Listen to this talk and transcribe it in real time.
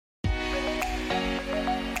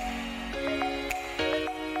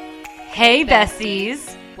Hey,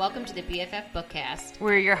 besties. Welcome to the BFF Bookcast.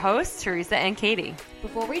 We're your hosts, Teresa and Katie.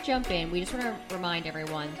 Before we jump in, we just want to remind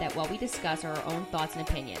everyone that while we discuss our own thoughts and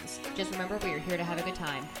opinions, just remember we are here to have a good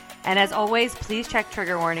time. And as always, please check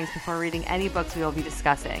trigger warnings before reading any books we will be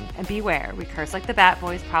discussing. And beware, we curse like the Bat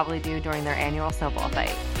Boys probably do during their annual snowball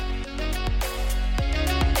fight.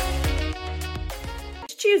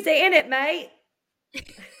 It's Tuesday, innit, mate?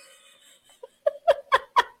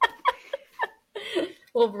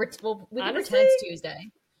 We can pretend it's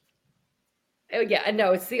Tuesday. Oh, yeah,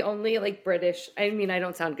 no, it's the only, British, I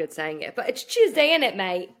don't sound good saying it, but it's Tuesday, innit,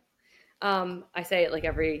 mate? I say it,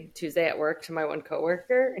 every Tuesday at work to my one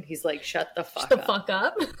coworker, and he's like, shut the fuck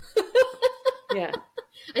up. Yeah.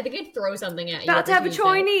 I think I'd throw something at you. About to have a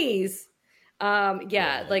Chinese.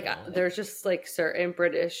 There's just, certain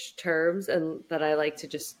British terms and that I like to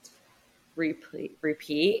just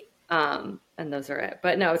repeat, and those are it.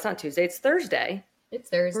 But no, it's not Tuesday, it's Thursday. It's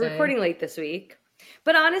Thursday. We're recording late this week.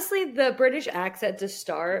 But honestly, the British accent to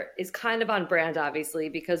start is kind of on brand, obviously,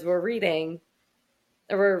 because we're reviewing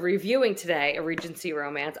today a Regency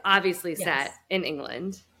romance, obviously set in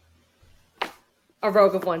England. A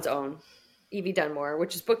Rogue of One's Own, Evie Dunmore,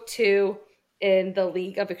 which is book 2 in the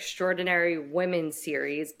League of Extraordinary Women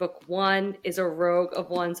series. Book 1 is A Rogue of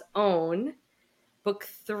One's Own. Book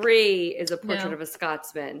 3 is A Portrait of a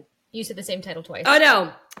Scotsman. You said the same title twice. Oh,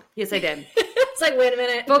 no. Yes, I did. It's like, wait a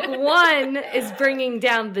minute. Book 1 is Bringing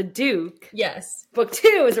Down the Duke. Yes. Book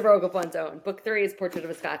 2 is A Rogue of One's Own. Book 3 is Portrait of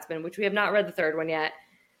a Scotsman, which we have not read the third one yet.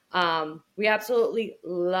 We absolutely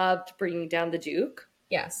loved Bringing Down the Duke.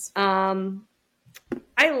 Yes. I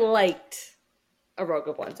liked A Rogue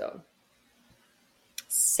of One's Own.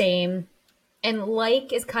 Same. And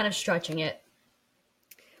is kind of stretching it.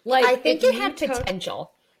 I think it had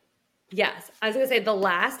potential. Yes. I was going to say the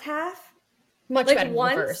last half. Much better than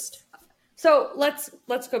the first. So let's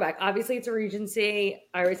go back. Obviously, it's a Regency.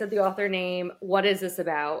 I already said the author name. What is this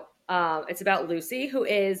about? It's about Lucy, who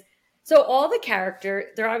is... So all the characters,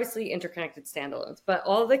 they're obviously interconnected standalones, but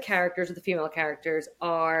all the characters, the female characters,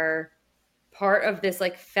 are part of this,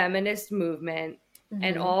 feminist movement,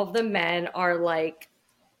 and all of the men are,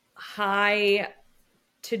 high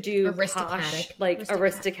to do posh,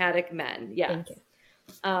 aristocratic men. Yeah.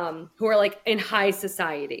 Who are, in high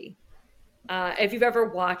society. If you've ever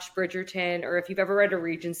watched Bridgerton or if you've ever read a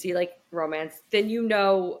Regency romance, then you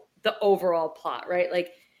know the overall plot, right?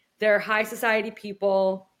 They're high society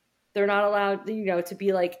people. They're not allowed, to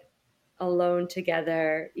be alone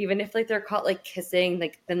together. Even if they're caught kissing,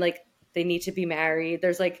 then they need to be married.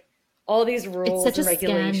 There's all these rules and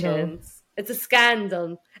regulations. Scandal. It's a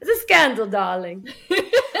scandal. It's a scandal, darling.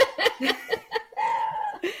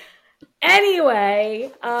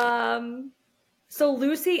 Anyway, so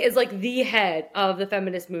Lucy is the head of the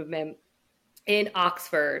feminist movement in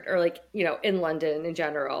Oxford or in London in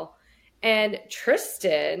general. And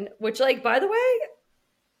Tristan, which by the way,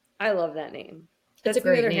 I love that name. That's a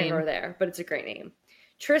great name. Over there, but it's a great name.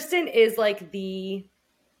 Tristan is the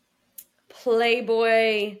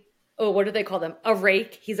playboy. Oh, what do they call them? A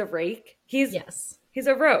rake. He's a rake. He's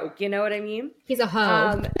a rogue. You know what I mean? He's a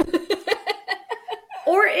hoe.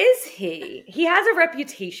 Or is he? He has a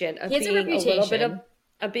reputation of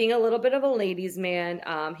being a little bit of a ladies' man.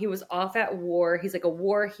 He was off at war. He's a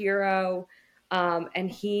war hero.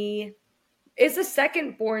 And he is a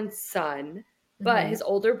second-born son, but his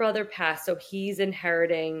older brother passed, so he's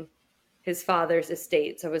inheriting his father's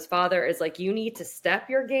estate. So his father is you need to step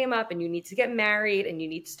your game up, and you need to get married, and you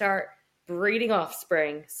need to start breeding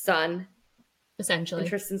offspring, son. Essentially. And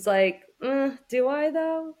Tristan's do I,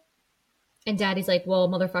 though? And Daddy's well,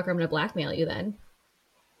 motherfucker, I'm going to blackmail you then.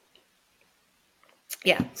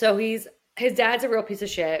 Yeah. So his dad's a real piece of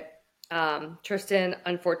shit. Tristan,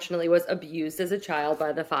 unfortunately, was abused as a child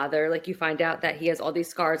by the father. You find out that he has all these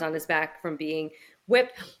scars on his back from being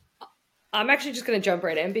whipped. I'm actually just going to jump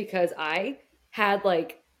right in because I had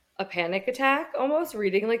a panic attack almost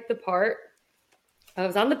reading the part. I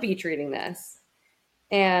was on the beach reading this.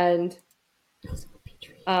 And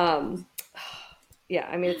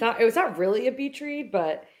yeah, it was not really a beach read,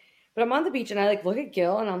 but I'm on the beach and I look at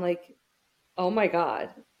Gil and I'm oh my God.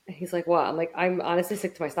 And he's what? I'm I'm honestly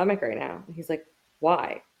sick to my stomach right now. And he's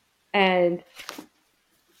why? And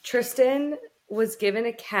Tristan was given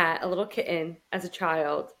a little kitten as a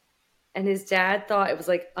child. And his dad thought it was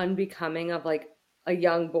unbecoming of a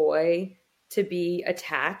young boy to be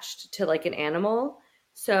attached to an animal.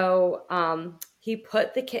 So he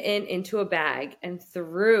put the kitten into a bag and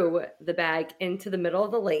threw the bag into the middle of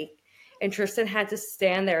the lake. And Tristan had to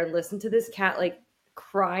stand there and listen to this cat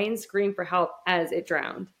cry and scream for help as it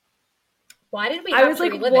drowned. Why did we? I was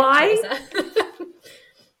like, why?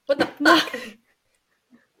 What the fuck?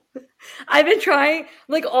 I've been trying,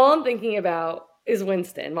 like, all I'm thinking about is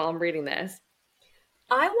Winston while I'm reading this.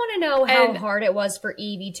 I want to know how hard it was for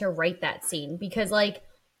Evie to write that scene because, like,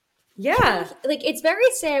 yeah, like it's very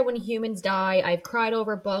sad when humans die. I've cried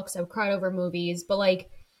over books, I've cried over movies, but like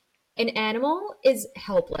an animal is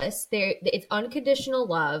helpless. It's unconditional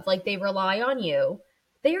love. Like they rely on you.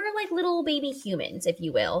 They are like little baby humans, if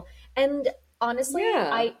you will. And honestly,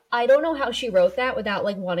 I don't know how she wrote that without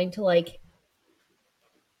like wanting to like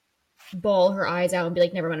bawl her eyes out and be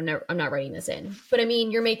like, never mind, I'm not writing this in. But I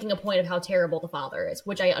mean, you're making a point of how terrible the father is,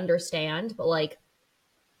 which I understand, but like,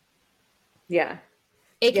 yeah.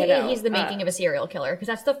 AKA he's the making of a serial killer, because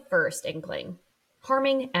that's the first inkling.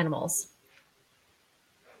 Harming animals.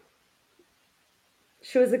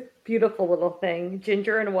 She was a beautiful little thing,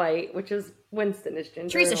 ginger and white, which is Winston is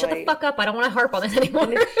ginger. Teresa, and shut white. the fuck up. I don't want to harp on this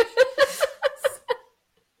anymore.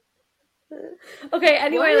 Okay,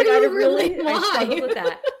 anyway, like I struggled with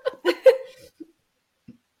that.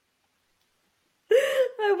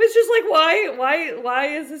 I was just like, why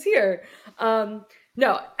is this here?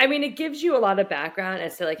 No, I mean, it gives you a lot of background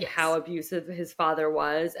as to like how abusive his father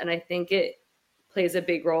was. And I think it plays a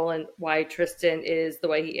big role in why Tristan is the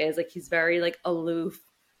way he is. Like he's very like aloof.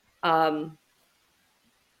 I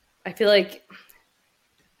feel like,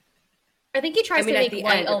 I think he tries to make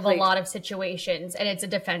light of a lot of situations and it's a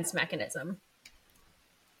defense mechanism.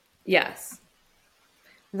 Yes.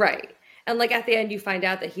 Right. And like at the end you find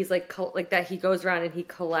out that he's like that he goes around and he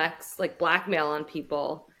collects like blackmail on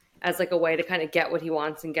people as like a way to kind of get what he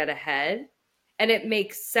wants and get ahead. And it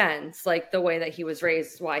makes sense, like the way that he was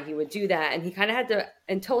raised, why he would do that. And he kind of had to,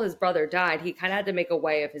 until his brother died, he kind of had to make a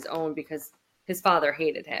way of his own because his father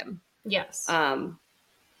hated him. Yes. Poor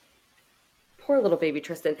little baby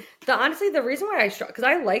Tristan. Honestly, the reason why because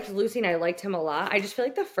I liked Lucy and I liked him a lot. I just feel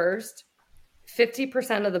like the first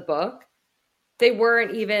 50% of the book, they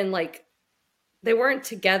weren't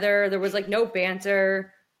together. There was like no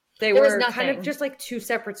banter. There were kind of just like two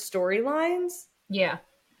separate storylines. Yeah.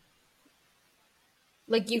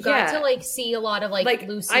 Like you got to like see a lot of like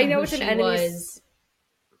Lucy. I know it's an enemy. Was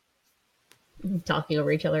talking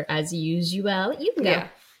over each other as usual. You can go. Yeah.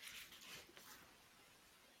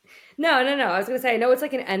 No. I was gonna say I know it's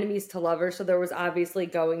like an enemies to lovers, so there was obviously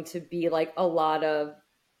going to be like a lot of.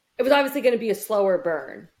 It was obviously going to be a slower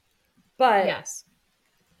burn, but yes.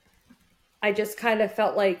 I just kind of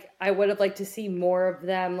felt like I would have liked to see more of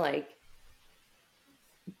them like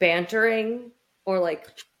bantering or like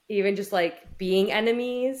even just like being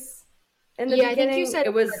enemies in the beginning. I think you said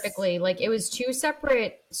it perfectly. Like it was two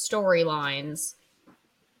separate storylines.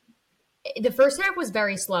 The first half was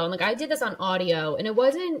very slow. And like I did this on audio and it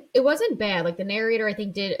wasn't bad. Like the narrator I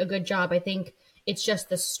think did a good job. I think it's just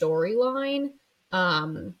the storyline.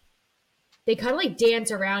 They kind of like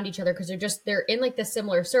dance around each other because they're in like the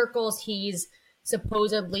similar circles. He's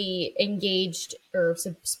supposedly engaged or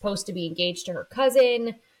supposed to be engaged to her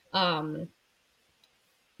cousin.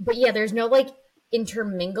 But yeah, there's no like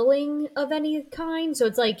intermingling of any kind. So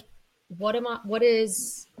it's like,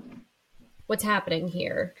 what's happening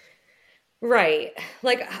here? Right.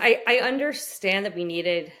 Like I understand that we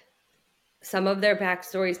needed some of their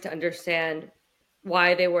backstories to understand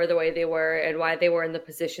why they were the way they were and why they were in the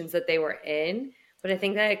positions that they were in. But I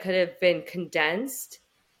think that it could have been condensed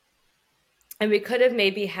and we could have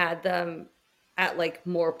maybe had them at like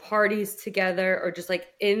more parties together or just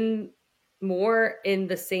like more in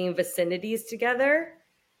the same vicinities together.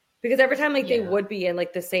 Because every time like they would be in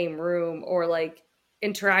like the same room or like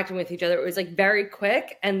interacting with each other, it was like very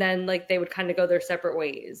quick. And then like they would kind of go their separate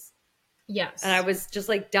ways. Yes. And I was just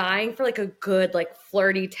like dying for like a good, like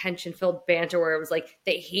flirty, tension filled banter where it was like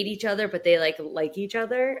they hate each other, but they like each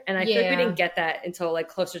other. And I feel like we didn't get that until like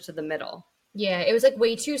closer to the middle. Yeah. It was like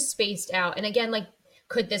way too spaced out. And again, like,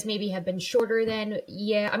 could this maybe have been shorter then?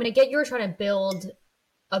 Yeah. I mean, I get you were trying to build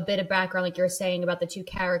a bit of background, like you're saying about the two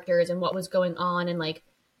characters and what was going on and like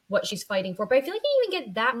what she's fighting for. But I feel like you didn't even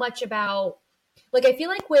get that much about, like, I feel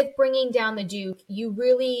like with bringing down the Duke, you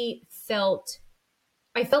really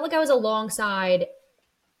I felt like I was alongside.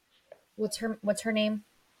 What's her name?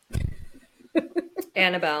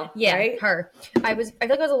 Annabelle. Yeah, right? Her. I feel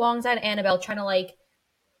like I was alongside Annabelle trying to like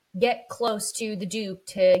get close to the Duke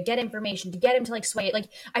to get information, to get him to like sway it. Like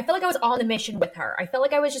I felt like I was on the mission with her. I felt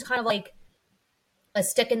like I was just kind of like a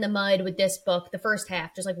stick in the mud with this book, the first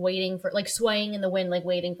half, just like waiting for, like swaying in the wind, like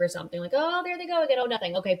waiting for something. Like, oh, there they go again. Oh,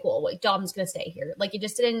 nothing. Okay, cool. Wait, Dom's gonna stay here. Like it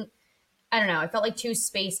just didn't. I don't know. I felt like too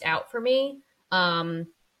spaced out for me.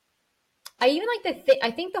 I even like I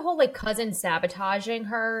think the whole like cousin sabotaging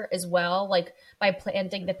her as well, like by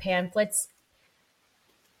planting the pamphlets.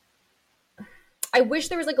 I wish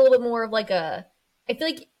there was like a little bit more of like a. I feel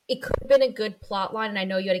like it could have been a good plot line, and I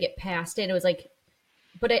know you had to get past it. It was like,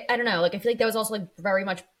 but I don't know. Like I feel like that was also like very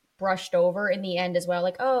much brushed over in the end as well.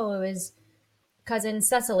 Like, oh, it was cousin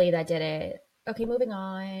Cecily that did it. Okay, moving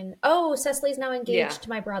on. Oh, Cecily's now engaged to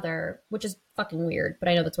my brother, which is fucking weird, but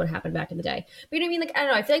I know that's what happened back in the day. But you know what I mean? Like, I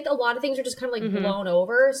don't know. I feel like a lot of things are just kind of like blown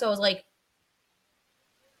over. So I was like,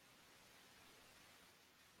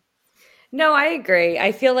 no, I agree.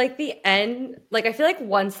 I feel like the end, like, I feel like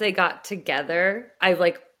once they got together, I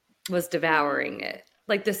like was devouring it.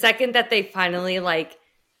 Like the second that they finally like,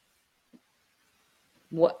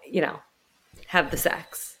 what, you know, have the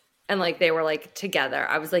sex. And like they were like together,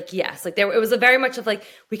 I was like, yes. Like it was a very much of like,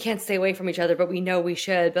 we can't stay away from each other, but we know we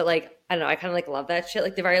should. But like, I don't know, I kind of like love that shit.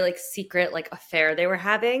 Like the very like secret like affair they were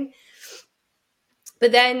having.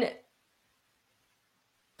 But then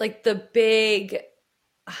like the big,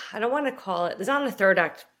 I don't want to call it, there's not a third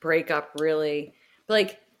act breakup really. But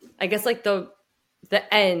like, I guess like the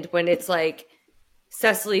end when it's like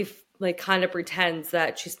Cecily like kind of pretends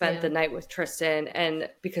that she spent the night with Tristan, and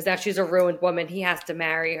because now she's a ruined woman, he has to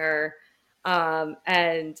marry her.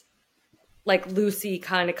 And like Lucy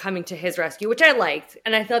kind of coming to his rescue, which I liked.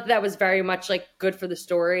 And I thought that was very much like good for the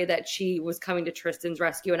story that she was coming to Tristan's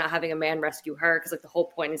rescue and not having a man rescue her. Cause like the whole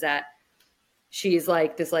point is that she's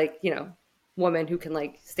like this, like, you know, woman who can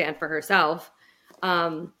like stand for herself.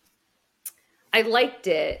 I liked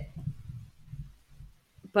it,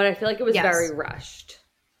 but I feel like it was very rushed.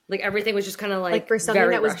 Like everything was just kind of like for something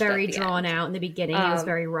that was very drawn out in the beginning, it was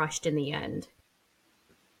very rushed in the end.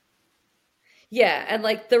 Yeah, and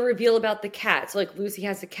like the reveal about the cat. So like Lucy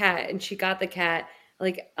has a cat, and she got the cat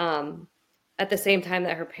like at the same time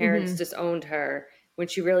that her parents disowned her, when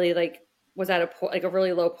she really like was at a point, like a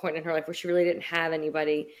really low point in her life where she really didn't have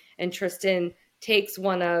anybody. And Tristan takes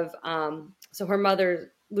one of so her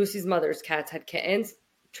mother, Lucy's mother's cats had kittens.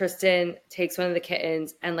 Tristan takes one of the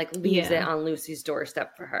kittens and like leaves it on Lucy's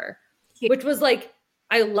doorstep for her, which was like,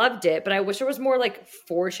 I loved it, but I wish there was more like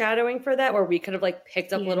foreshadowing for that, where we could have like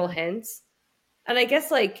picked up little hints. And I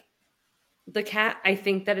guess like the cat, I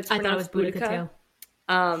think that it's pronounced Boudica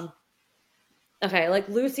too. Okay, like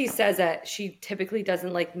Lucy says that she typically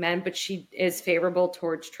doesn't like men, but she is favorable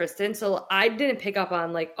towards Tristan. So I didn't pick up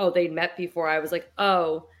on like, oh, they met before. I was like,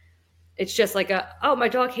 oh, it's just like my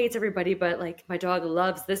dog hates everybody, but like my dog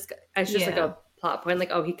loves this guy. It's just like a plot point,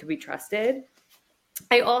 like, oh, he could be trusted.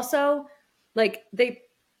 I also like they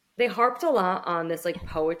harped a lot on this like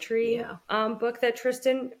poetry book that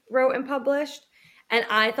Tristan wrote and published. And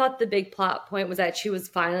I thought the big plot point was that she was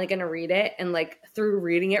finally going to read it, and like through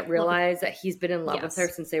reading it realize that he's been in love with her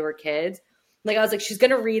since they were kids. Like I was like, she's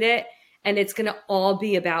going to read it and it's going to all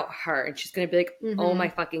be about her. And she's going to be like, oh my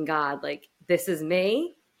fucking God, like this is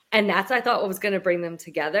me. And that's, I thought, what was going to bring them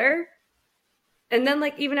together. And then,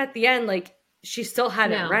 like, even at the end, like, she still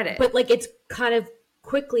hadn't read it. But, like, it's kind of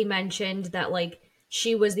quickly mentioned that, like,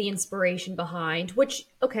 she was the inspiration behind, which,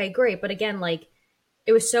 okay, great. But again, like,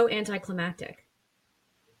 it was so anticlimactic.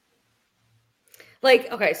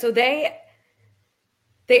 Like, okay, so they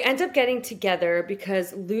end up getting together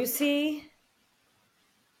because Lucy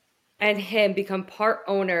and him become part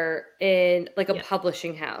owner in like a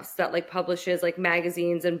publishing house that like publishes like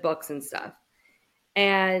magazines and books and stuff.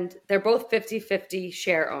 And they're both 50-50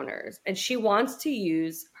 share owners. And she wants to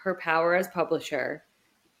use her power as publisher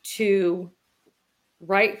to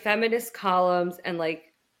write feminist columns and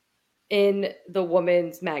like in the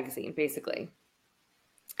woman's magazine, basically.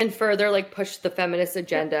 And further like push the feminist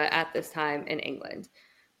agenda at this time in England,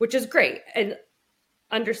 which is great and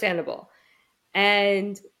understandable.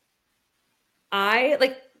 And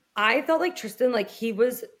I felt like Tristan, like he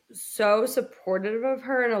was so supportive of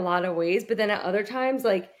her in a lot of ways, but then at other times,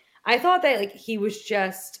 like I thought that like he was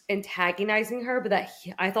just antagonizing her, but that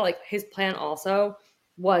I thought like his plan also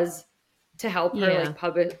was to help her like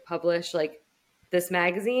publish like this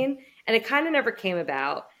magazine, and it kind of never came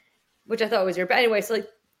about, which I thought was weird. But anyway, so like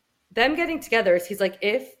them getting together, is he's like,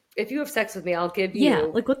 if you have sex with me, I'll give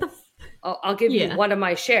you like what the I'll give you one of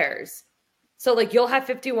my shares. So, like, you'll have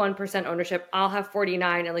 51% ownership, I'll have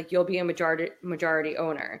 49%, and, like, you'll be a majority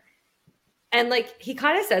owner. And, like, he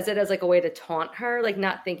kind of says it as, like, a way to taunt her, like,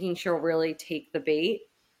 not thinking she'll really take the bait.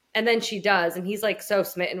 And then she does, and he's, like, so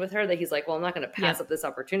smitten with her that he's like, well, I'm not going to pass up this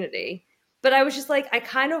opportunity. But I was just, like, I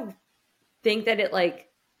kind of think that it, like...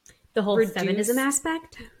 The whole feminism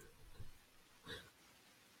aspect?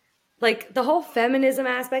 Like, the whole feminism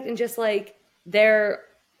aspect and just, like, their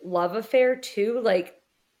love affair, too, like...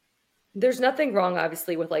 There's nothing wrong,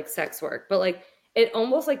 obviously, with, like, sex work. But, like, it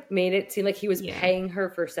almost, like, made it seem like he was paying her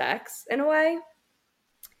for sex in a way.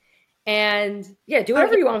 And yeah, do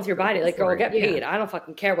whatever you want with your body. Like, girl, get paid. I don't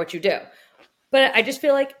fucking care what you do. But I just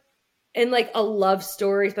feel like in like a love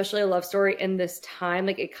story, especially a love story in this time,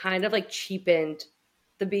 like it kind of like cheapened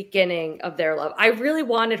the beginning of their love. I really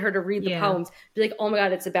wanted her to read the poems, be like, oh my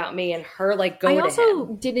God, it's about me, and her like go to him. I also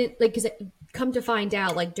didn't like, because come to find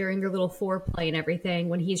out, like during their little foreplay and everything,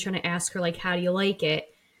 when he's trying to ask her like, how do you like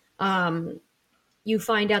it? You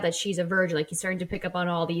find out that she's a virgin. Like he's starting to pick up on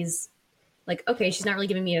all these, like, okay, she's not really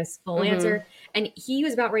giving me a full answer. And he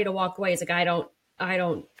was about ready to walk away. He's like, I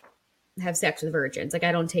don't have sex with virgins. Like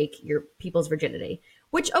I don't take your people's virginity,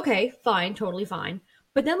 which, okay, fine. Totally fine.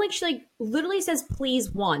 But then like, she like literally says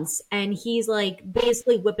please once. And he's like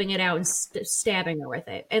basically whipping it out and stabbing her with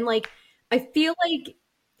it. And like, I feel like,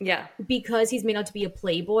 because he's made out to be a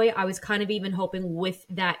playboy, I was kind of even hoping with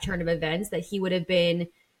that turn of events that he would have been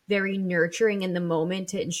very nurturing in the moment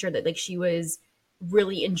to ensure that like she was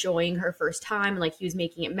really enjoying her first time and like he was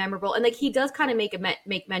making it memorable. And like he does kind of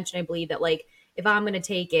make mention, I believe, that like if I'm gonna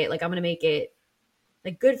take it, like I'm gonna make it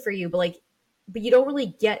like good for you, but you don't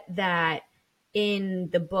really get that in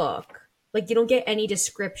the book. Like you don't get any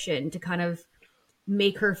description to kind of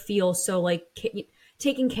make her feel so like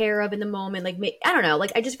taken care of in the moment. Like I don't know,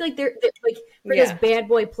 like I just feel like they're like for this bad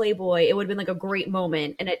boy playboy, it would have been like a great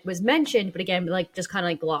moment, and it was mentioned, but again, like just kind of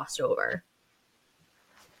like glossed over.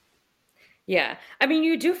 Yeah, I mean,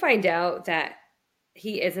 you do find out that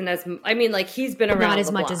he isn't as. I mean, like he's been around not as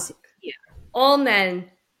the much block. as all men,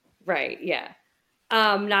 right? Yeah,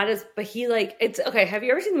 not as. But he like it's okay. Have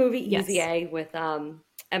you ever seen the movie Easy with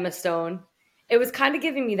Emma Stone? It was kind of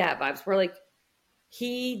giving me that vibes where like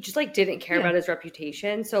he just like didn't care about his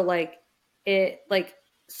reputation. So like it like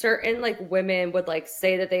certain like women would like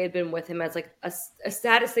say that they had been with him as like a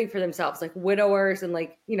status thing for themselves, like widowers and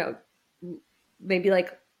like, you know, maybe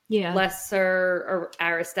like lesser or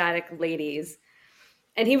aristocratic ladies.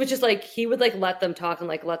 And he was just like, he would like let them talk and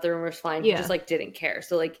like let the rumors fly. And he just like didn't care.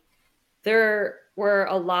 So like there were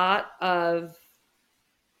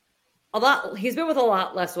he's been with a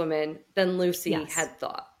lot less women than Lucy had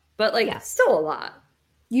thought, but like still a lot.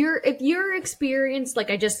 If your experience, like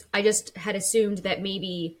I just had assumed that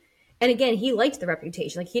maybe, and again, he liked the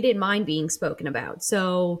reputation, like he didn't mind being spoken about.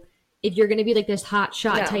 So if you're going to be like this hot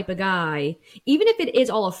shot type of guy, even if it is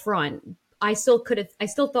all a front, I still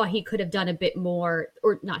thought he could have done a bit more,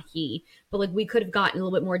 or not he, but like we could have gotten a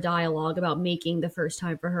little bit more dialogue about making the first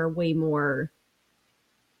time for her way more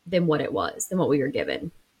than what it was, than what we were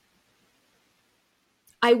given.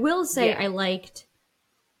 I will say I liked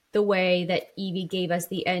the way that Evie gave us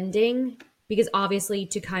the ending, because obviously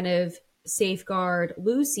to kind of safeguard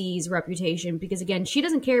Lucy's reputation, because again, she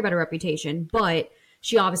doesn't care about her reputation, but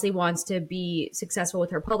she obviously wants to be successful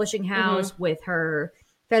with her publishing house, with her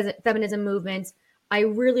feminism movements. I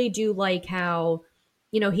really do like how,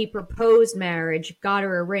 you know, he proposed marriage, got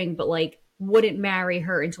her a ring, but like wouldn't marry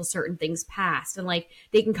her until certain things passed, and like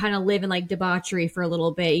they can kind of live in like debauchery for a little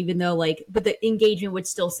bit, even though like, but the engagement would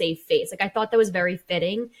still save face. Like I thought that was very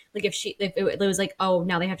fitting. Like if it was like, oh,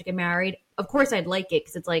 now they have to get married, of course I'd like it,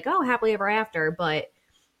 because it's like, oh, happily ever after, but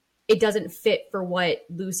it doesn't fit for what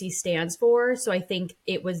Lucy stands for. So I think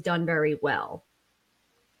it was done very well.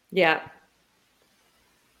 Yeah.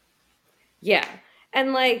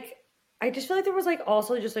 And like I just feel like there was like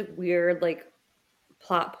also just like weird like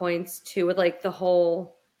plot points too, with like the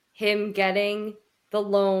whole him getting the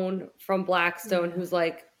loan from Blackstone, who's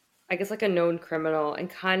like I guess like a known criminal, and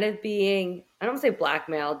kind of being, I don't want to say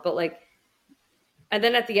blackmailed, but like, and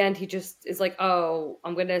then at the end he just is like, oh,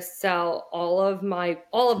 I'm gonna sell all of my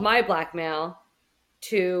blackmail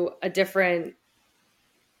to a different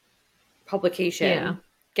publication,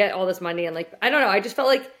 get all this money, and like I don't know, I just felt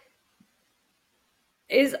like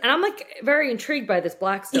and I'm like very intrigued by this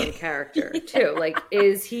Blackstone character too. Like,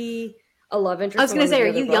 is he a love interest? I was going to say, are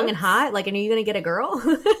you young and hot? Like, and are you going to get a girl?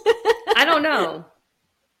 I don't know.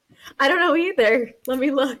 I don't know either. Let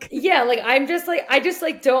me look. Yeah, like I just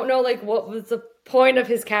don't know like what was the point of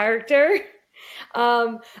his character.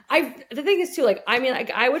 The thing is too, like I mean,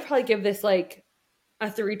 like I would probably give this like a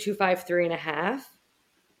 3.25,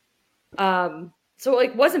 3.5. So it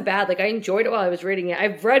like wasn't bad. Like I enjoyed it while I was reading it.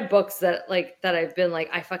 I've read books that I've been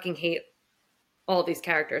like, I fucking hate all these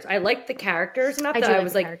characters. I liked the characters enough that I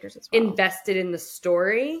was like invested in the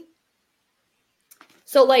story.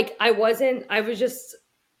 So like I was just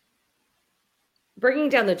Bringing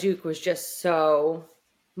Down the Duke was just so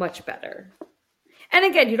much better. And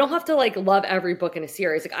again, you don't have to like love every book in a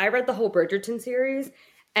series. Like I read the whole Bridgerton series,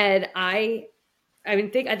 and I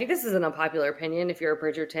think this is an unpopular opinion if you're a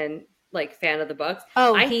Bridgerton like fan of the books.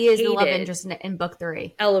 Oh, he is the love interest in book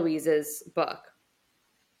 3. Eloise's book.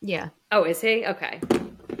 Yeah. Oh, is he? Okay.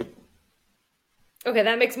 Okay,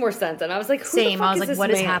 that makes more sense. And I was like, who Same. the fuck I was is like, this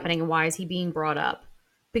what man? is happening and why is he being brought up?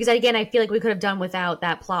 Because again, I feel like we could have done without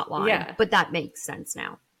that plot line. Yeah. But that makes sense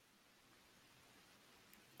now.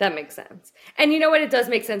 That makes sense. And you know what? It does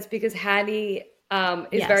make sense because Hattie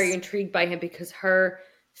is very intrigued by him because her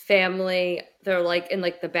family, they're like in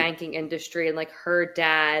like the banking industry, and like her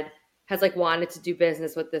dad has like wanted to do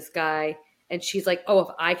business with this guy. And she's like, oh, if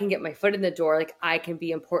I can get my foot in the door, like I can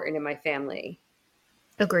be important in my family.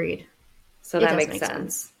 Agreed. So that makes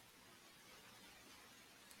sense.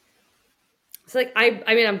 So like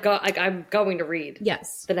I'm going to read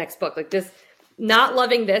the next book. Like this, not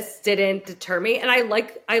loving this didn't deter me, and I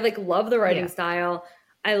love the writing style.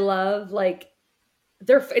 I love like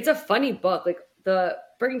it's a funny book. Like the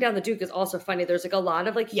Bringing Down the Duke is also funny. There's like a lot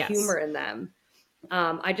of like humor in them.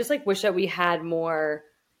 I just like wish that we had more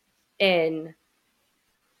I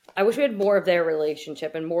wish we had more of their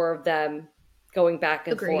relationship and more of them going back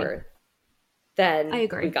and forth than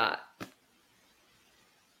we got.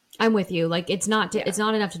 I'm with you. Like it's not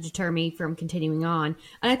enough to deter me from continuing on.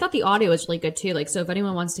 And I thought the audio was really good too. Like, so if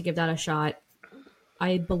anyone wants to give that a shot,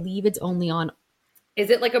 I believe it's only on. Is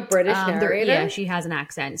it like a British narrator? Yeah, she has an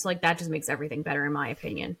accent. So like that just makes everything better in my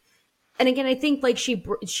opinion. And again, I think like she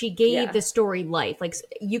gave the story life. Like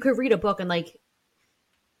you could read a book and like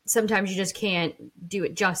sometimes you just can't do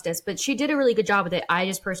it justice, but she did a really good job with it. I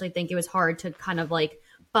just personally think it was hard to kind of like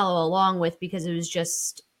follow along with because it was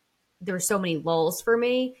just, there were so many lulls for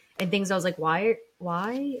me and things I was like, why?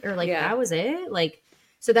 Or like, that was it. Like,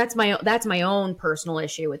 so that's my own personal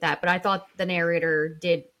issue with that. But I thought the narrator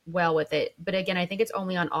did well with it. But again, I think it's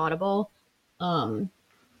only on Audible. I'm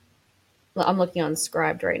looking on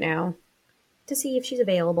Scribd right now to see if she's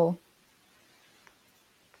available.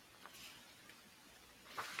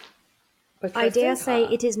 I dare say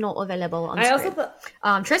it is not available on Scribd. I also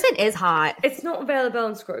thought Tristan is hot. It's not available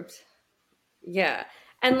on Scribd. Yeah.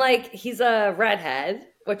 And like he's a redhead,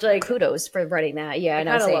 which like kudos for writing that. Yeah, I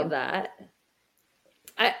know. I love that.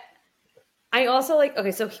 I also like,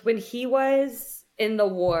 okay, so when he was in the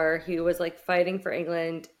war, he was like fighting for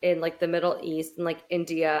England in like the Middle East and like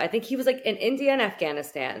India. I think he was like in India and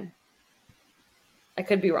Afghanistan. I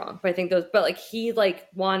could be wrong, but I think those, but like he like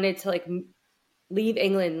wanted to like leave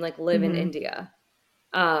England and like live in India.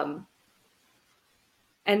 And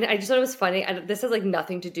I just thought it was funny. This has like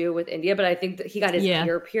nothing to do with India, but I think that he got his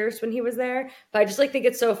ear pierced when he was there. But I just like think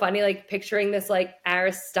it's so funny, like picturing this like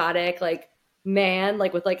aristocratic like man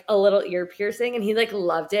like with like a little ear piercing, and he like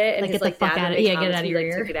loved it. And like, his get the fuck out of it. Yeah, get it out of your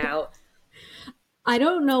ear. Took it out. I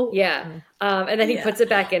don't know. Yeah. And then he puts it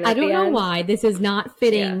back in. I don't know why this is not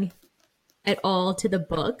fitting at all to the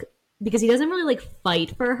book, because he doesn't really like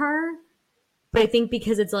fight for her. But I think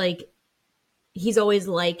because it's like he's always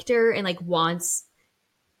liked her and like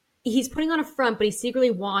he's putting on a front, but he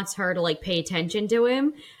secretly wants her to like pay attention to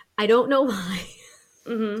him. I don't know why.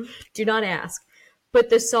 Do not ask. But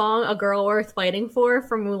the song "A Girl Worth Fighting For"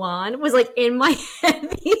 from Mulan was like in my head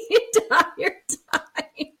the entire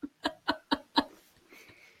time.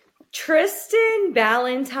 Tristan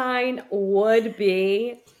Valentine would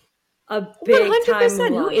be a big 100%.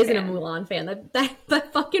 Time Mulan Who isn't fan. A Mulan fan?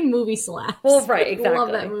 That fucking movie slaps. Well, right, exactly. I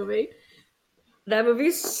love that movie. That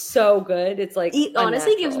movie's so good. It's like it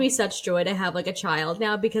honestly gives me such joy to have like a child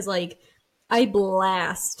now, because like I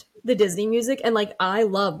blast the Disney music and like I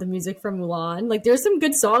love the music from Mulan. Like there's some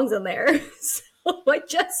good songs in there. So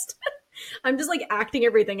I'm just like acting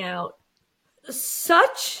everything out.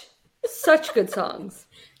 Such good songs.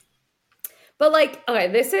 But like, okay,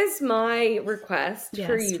 this is my request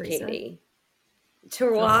for you, Teresa. Katie,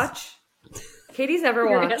 to watch. Katie's never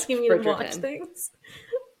watched. You're asking me to watch things.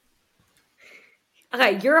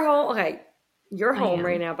 Okay, you're home. Okay, you're home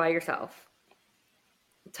right now by yourself.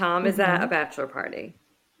 Tom is at a bachelor party.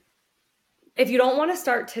 If you don't want to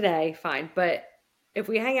start today, fine. But if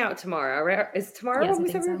we hang out tomorrow, right? Is tomorrow when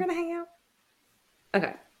we said we were going to hang out?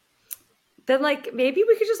 Okay. Then, like, maybe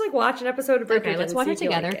we could just, like, watch an episode of Bridgerton. Okay, let's watch it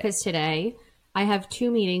together, because today I have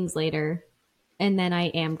 2 meetings later, and then I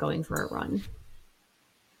am going for a run.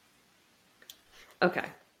 Okay.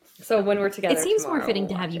 So when we're together, it seems more fitting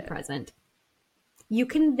to have you present. You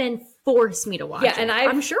can then force me to watch it. And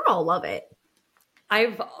I'm sure I'll love it.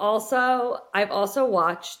 I've also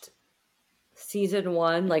watched season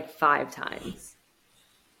 1 like 5 times.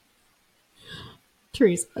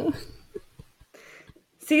 Teresa.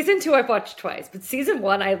 Season 2 I've watched twice, but season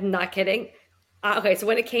 1, I'm not kidding. Okay, so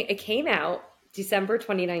when it came out December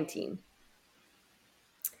 2019,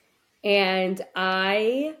 and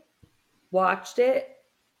I watched it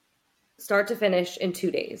start to finish in 2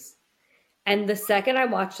 days. And the second I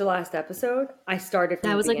watched the last episode, I started from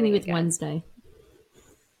that was like me with again. Wednesday.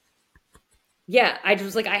 yeah, I just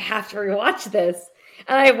was like, I have to rewatch this.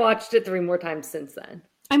 And I've watched it 3 more times since then.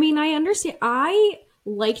 I mean, I understand. I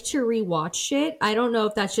like to rewatch shit. I don't know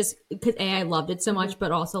if that's just because I loved it so much,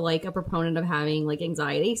 but also like a proponent of having like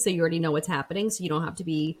anxiety. So you already know what's happening. So you don't have to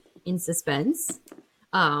be in suspense.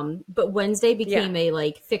 But Wednesday became a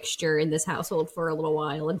like fixture in this household for a little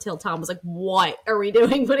while until Tom was like, what are we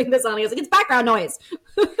doing putting this on? He was like, it's background noise.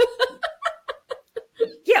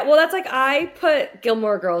 Yeah, well, that's like I put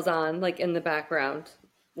Gilmore Girls on like in the background.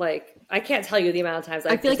 Like I can't tell you the amount of times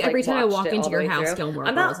I feel like every time I walk into your house, through. Gilmore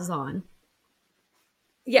Girls is on.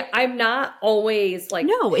 Yeah, I'm not always like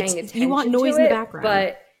paying attention. You want noise in the background,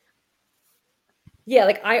 but yeah,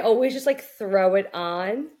 like I always just like throw it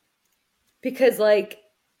on because like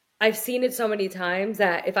I've seen it so many times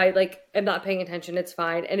that if I like am not paying attention, it's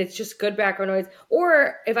fine, and it's just good background noise.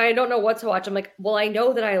 Or if I don't know what to watch, I'm like, well, I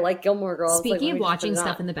know that I like Gilmore Girls. Speaking of watching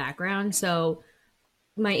stuff in the background, so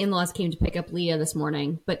my in-laws came to pick up Leah this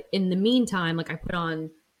morning, but in the meantime, like I put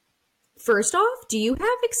on. First off, do you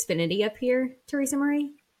have Xfinity up here, Teresa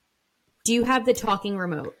Marie? Do you have the talking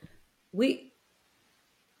remote? We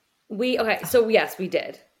okay. So yes, we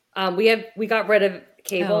did. We got rid of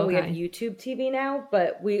cable. Oh, okay. We have YouTube TV now,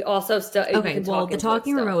 but we also still okay. Well, the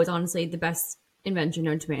talking remote is honestly the best invention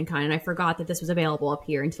known to mankind, and I forgot that this was available up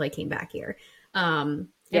here until I came back here.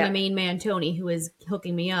 And the main man, Tony, who is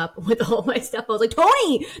hooking me up with all my stuff, I was like,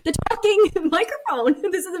 Tony, the talking microphone.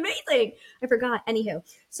 This is amazing. I forgot. Anywho,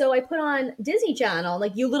 so I put on Disney Channel.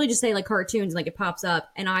 Like you literally just say like cartoons, and like it pops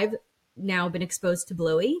up, and I've now been exposed to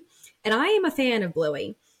Bluey, and I am a fan of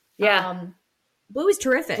Bluey. Yeah. Bluey's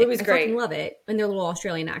terrific. Bluey's great. I fucking love it. And their little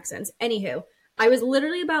Australian accents. Anywho, I was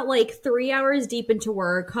literally about like 3 hours deep into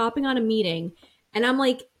work, hopping on a meeting, and I'm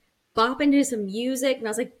like bopping to some music, and I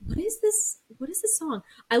was like, what is this? What is this song?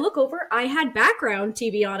 I look over, I had background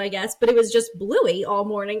TV on, I guess, but it was just Bluey all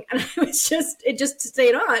morning, and it just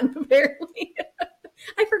stayed on, apparently.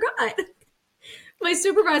 I forgot. My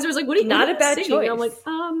supervisor was like, what are you not a bad singing? choice. And I'm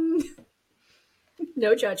like,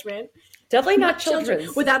 no judgment. Definitely not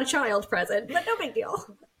children's. Without a child present, but no big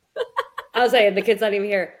deal. I was saying, the kid's not even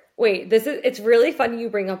here. Wait, it's really funny you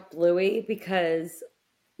bring up Bluey because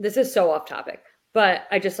this is so off topic, but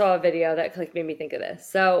I just saw a video that like made me think of this.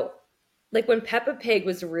 So like when Peppa Pig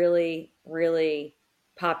was really, really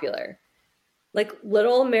popular, like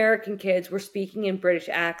little American kids were speaking in British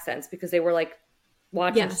accents because they were like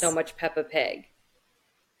watching so much Peppa Pig.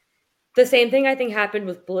 The same thing I think happened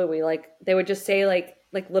with Bluey. Like they would just say like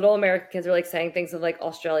little American kids are like saying things with like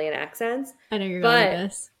Australian accents. I know you're going with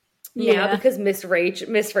this. Yeah, because Miss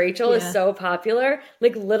Rachel is so popular.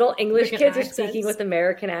 Like little English kids are speaking with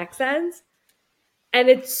American accents. And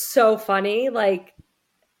it's so funny. Like,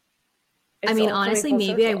 I mean, honestly,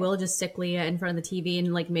 maybe I will just stick Leah in front of the TV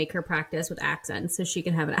and like make her practice with accents so she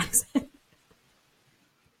can have an accent.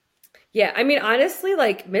 Yeah, I mean, honestly,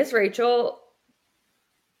 like Miss Rachel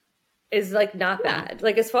is like not bad.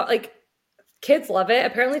 Like as far like kids love it.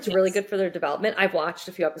 Apparently, it's really good for their development. I've watched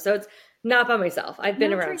a few episodes, not by myself. I've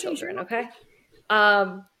been around children. Okay.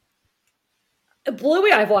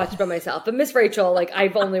 Bluey, I've watched by myself, but Miss Rachel, like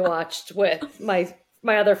I've only watched with my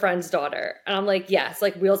other friend's daughter, and I'm like, yes,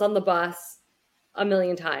 like Wheels on the Bus, a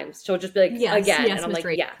million times. She'll just be like, again, and I'm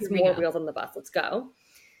like, yes, more Wheels on the Bus. Let's go.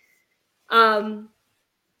 I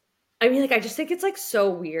mean, like I just think it's like so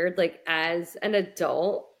weird. Like as an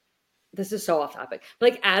adult, this is so off topic,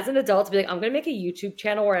 but like as an adult to be like, I'm gonna make a YouTube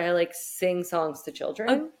channel where I like sing songs to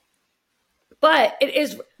children. But it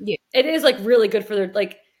is like really good for their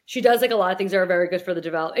like. She does like a lot of things that are very good for the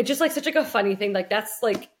development. It's just like such like a funny thing. Like that's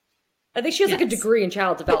like, I think she has like a degree in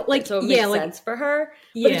child development, like, so it makes sense for her.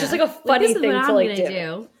 But it's just like a funny thing to like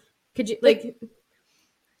do. Could you like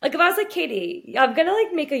if I was like Katie, I'm gonna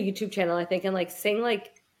like make a YouTube channel, I think, and like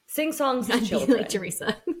sing songs to children, like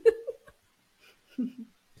Teresa.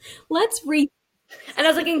 Let's read. And I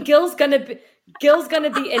was like, and Gil's gonna be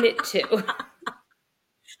in it too,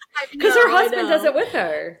 because her husband does it with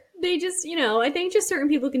her. They just, I think just certain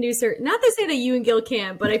people can do certain, not to say that you and Gil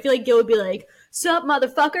can't, but I feel like Gil would be like, sup,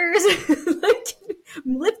 motherfuckers? Like,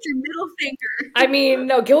 lift your middle finger. I mean,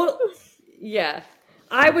 no, Gil, yeah.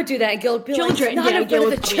 I would do that. Gil would be children, like, not Gil the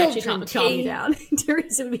would children, calm me down.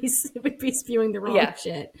 Teresa would be spewing the wrong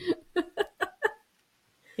shit.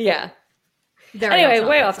 Yeah. Very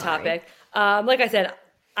way off topic. Like I said,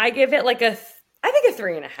 I give it like I think a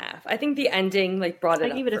 3.5. I think the ending like brought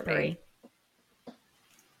it up. I give it a 3. Me.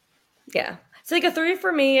 Yeah. So like a 3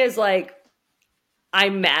 for me is like,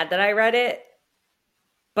 I'm mad that I read it,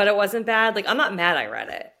 but it wasn't bad. Like I'm not mad I read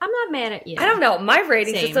it. I'm not mad at you. I don't know. My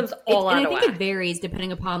rating system's all out of whack. I think it varies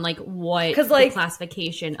depending upon like what the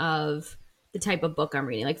classification of the type of book I'm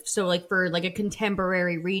reading. Like, so like for like a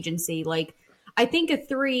contemporary Regency, like I think the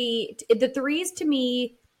threes to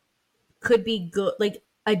me could be good, like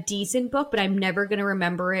a decent book, but I'm never going to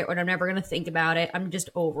remember it or I'm never going to think about it. I'm just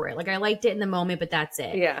over it. Like I liked it in the moment, but that's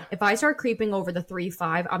it. Yeah. If I start creeping over the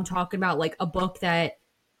 3-5, I'm talking about like a book that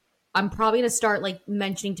I'm probably going to start like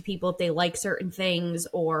mentioning to people if they like certain things,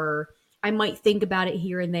 or I might think about it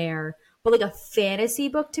here and there. But like a fantasy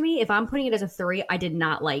book to me, if I'm putting it as a 3, I did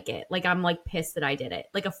not like it. Like I'm like pissed that I did it.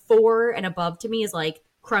 Like a 4 and above to me is like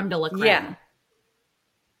creme de la creme. Yeah.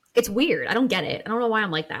 It's weird. I don't get it. I don't know why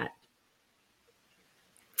I'm like that.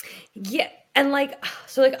 Yeah. And like,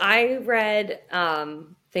 so like I read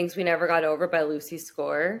Things We Never Got Over by Lucy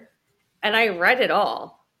Score, and I read it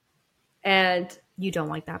all. And you don't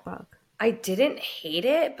like that book. I didn't hate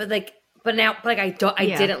it, but now I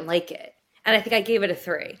didn't like it. And I think I gave it a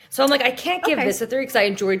 3. So I'm like, I can't give this a 3 because I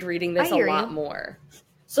enjoyed reading this a lot more.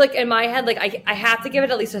 So like in my head, like I have to give it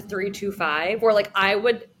at least a 3.25, where like I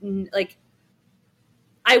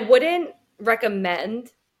wouldn't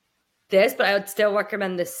recommend this, but I would still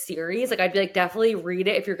recommend this series. Like I'd be like, definitely read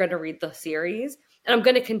it if you're going to read the series. And I'm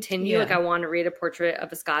going to continue. Like I want to read A Portrait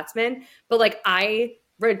of a Scotsman, but like I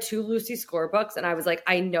read 2 Lucy Score books and I was like,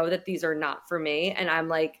 I know that these are not for me. And I'm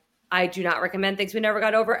like, I do not recommend Things We Never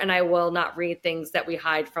Got Over, and I will not read Things That We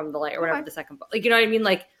Hide from the Light or whatever the second book. Like, you know what I mean?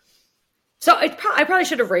 Like, so I probably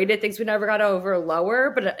should have rated Things We Never Got Over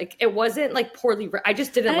lower, but it wasn't like poorly. I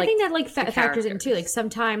just didn't. And I think that like factors in too. Like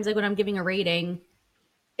sometimes, like when I'm giving a rating,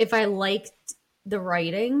 if I liked the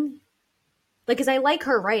writing, like, because I like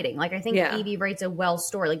her writing. Like I think Evie writes a well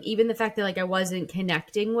story. Like even the fact that like I wasn't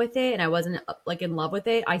connecting with it and I wasn't like in love with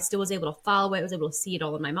it, I still was able to follow it. I was able to see it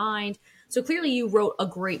all in my mind. So clearly you wrote a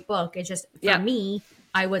great book. It's just for me,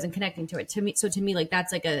 I wasn't connecting to it. To me, like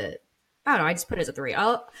that's like I don't know. I just put it as a 3.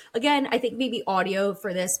 Again, I think maybe audio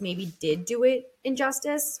for this maybe did do it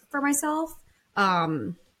injustice for myself.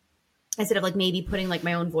 Instead of like maybe putting like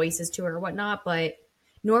my own voices to it or whatnot. But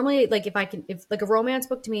normally, like if like a romance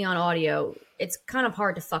book to me on audio, it's kind of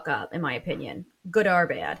hard to fuck up, in my opinion, good or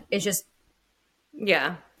bad. It's just,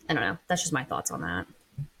 I don't know. That's just my thoughts on that.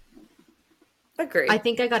 Agree. I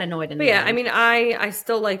think I got annoyed in the end. I mean, I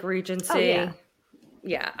still like Regency. Oh,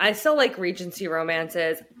 yeah, I still like Regency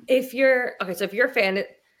romances. If you're a fan,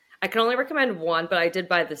 I can only recommend one, but I did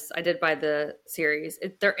buy the series.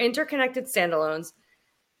 They're interconnected standalones.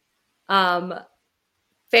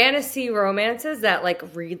 Fantasy romances that like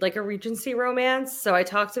read like a Regency romance. So I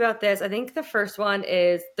talked about this. I think the first one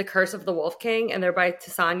is The Curse of the Wolf King, and they're by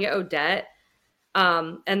Tessania Odette.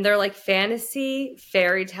 And they're like fantasy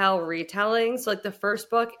fairy tale retellings. So like the first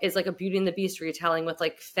book is like a Beauty and the Beast retelling with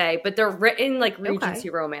like fae, but they're written like Regency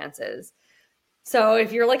romances. So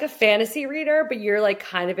if you're like a fantasy reader, but you're like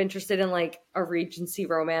kind of interested in like a Regency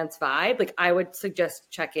romance vibe, like I would suggest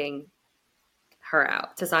checking her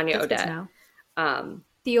out, Tessania Odette.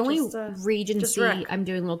 The only Regency, I'm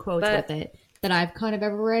doing little quotes with it, that I've kind of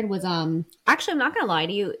ever read was, actually, I'm not going to lie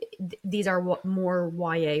to you. These are more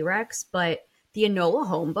YA recs, but the Enola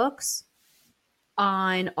Holmes books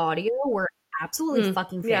on audio were absolutely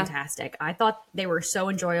fucking fantastic. I thought they were so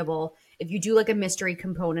enjoyable. If you do like a mystery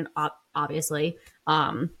component, obviously,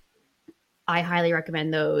 I highly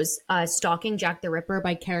recommend those. Stalking Jack the Ripper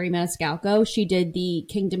by Carrie Maniscalco. She did the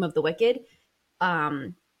Kingdom of the Wicked.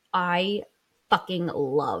 I fucking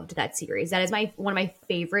loved that series. That is one of my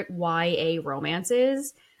favorite YA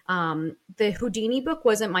romances. The Houdini book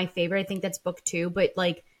wasn't my favorite. I think that's book 2, but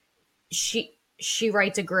like she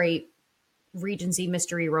writes a great Regency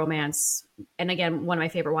mystery romance. And again, one of my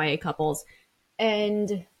favorite YA couples.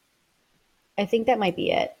 And I think that might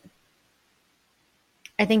be it.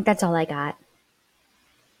 I think that's all I got.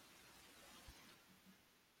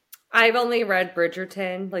 I've only read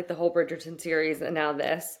Bridgerton, like the whole Bridgerton series, and now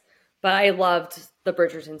this. But I loved the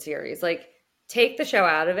Bridgerton series. Like, take the show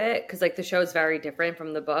out of it, because like the show is very different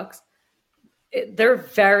from the books. They're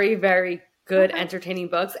very, very good, entertaining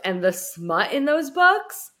books, and the smut in those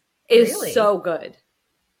books is so good.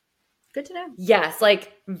 Good to know. Yes,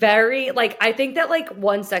 like very, like I think that like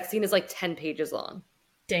one sex scene is like 10 pages long.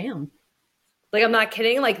 Damn. Like I'm not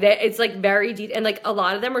kidding. Like that, it's like very deep, and like a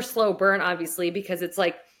lot of them are slow burn, obviously, because it's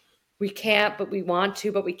like we can't, but we want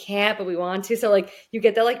to, but we can't, but we want to. So like you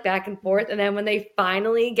get that like back and forth, and then when they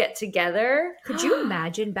finally get together, could you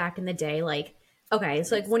imagine back in the day, like, okay,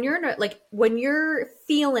 so like when you're when you're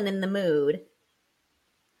feeling in the mood,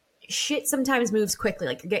 shit sometimes moves quickly.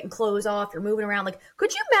 Like you're getting clothes off, you're moving around. Like,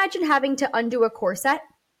 could you imagine having to undo a corset?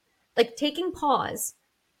 Like taking pause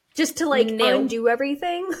just to like undo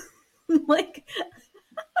everything? Like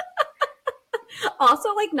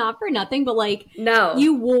Also, like, not for nothing, but like, No.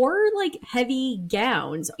 you wore like heavy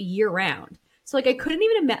gowns year round. So like, I couldn't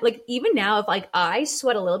even imagine. Like, even now, if like I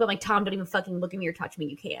sweat a little bit, I'm like, Tom, don't even fucking look at me or touch me.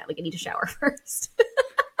 You can't. Like, I need to shower first.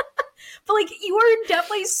 But like, you were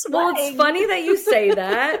definitely sweating. Well, it's funny that you say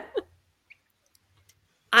that.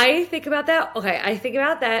 I think about that. Okay, I think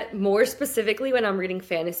about that more specifically when I'm reading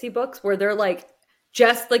fantasy books where they're like,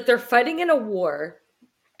 just like they're fighting in a war.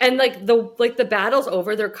 And like the battle's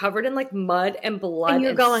over, they're covered in like mud and blood and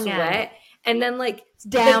you're and going sweat. And then like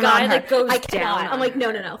down the guy on her. like goes I down. I'm like,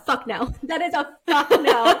 no, fuck no. That is a fuck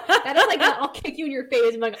no. That is like, I'll kick you in your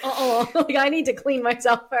face. I'm like, like I need to clean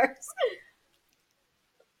myself first.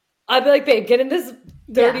 I'd be like, babe, get in this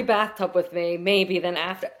dirty bathtub with me. Maybe then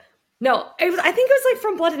after. No, I think it was like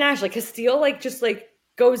from Blood and Ash. Like Castile, like just like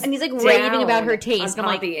goes and he's like raving about her taste. I'm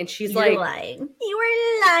like, and she's you're like, lying. You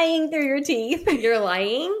were lying through your teeth. You're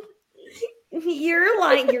lying. You're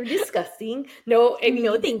lying. You're disgusting. No,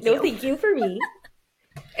 thank you for me.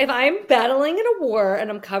 If I'm battling in a war and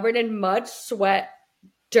I'm covered in mud, sweat,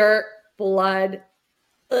 dirt, blood,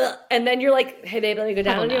 and then you're like, hey babe, let me go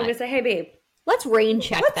down. And you're gonna say, hey babe, let's rain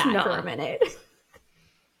check that for a minute.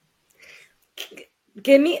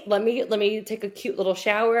 Let me take a cute little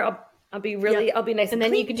shower. I'll be nice and and then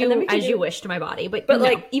clean, you can do as you wish to my body. But no.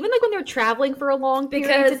 Like, even like when they're traveling for a long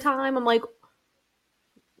period of time, I'm like,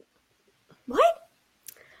 what?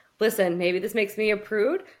 Listen, maybe this makes me a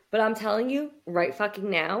prude, but I'm telling you right fucking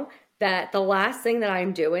now that the last thing that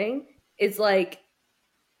I'm doing is like,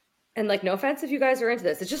 and like, no offense if you guys are into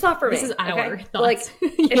this, it's just not for me. This is our thoughts. But, like,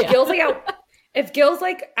 if Gil's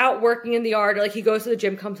like out working in the yard, or like he goes to the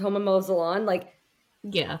gym, comes home and mows the lawn, like,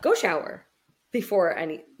 go shower before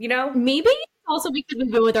maybe also because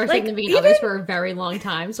we've been with our significant others for a very long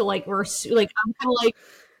time, so like we're like, I'm kind of like,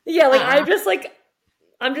 yeah, like I'm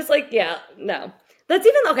just like, yeah, no. That's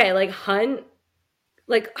even okay. Like Hunt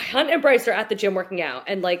and Bryce are at the gym working out,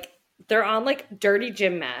 and like they're on like dirty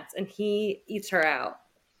gym mats, and he eats her out.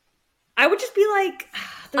 I would just be like,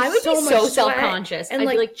 I would be so self-conscious, and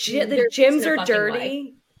like the gyms are dirty.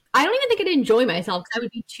 Way. I don't even think I'd enjoy myself because I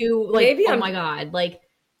would be too like, maybe my god, like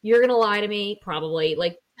you're gonna lie to me, probably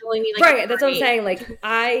like telling me like, right. That's what I'm saying. Like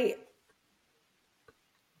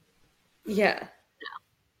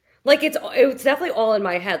like it's definitely all in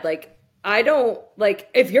my head. Like I don't like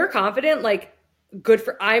if you're confident, like good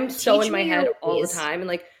for. I'm so in my head all the time and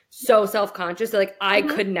like so self-conscious that like I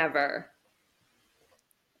could never.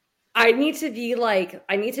 I need to be like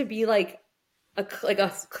a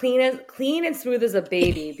clean and smooth as a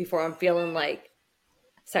baby before I'm feeling like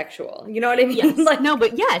sexual. You know what I mean? Yes. Like, no,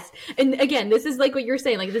 but yes. And again, this is like what you're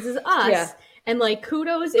saying. Like this is us. Yeah. And like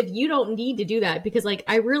kudos if you don't need to do that because like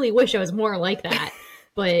I really wish I was more like that.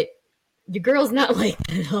 But your girl's not like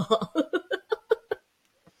that at all.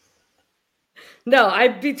 No,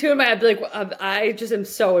 I'd be too in my head. I'd be like, I just am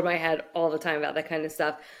so in my head all the time about that kind of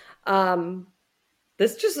stuff.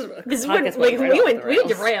 This is when like we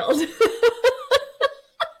derailed.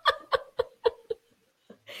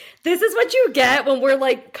 This is what you get when we're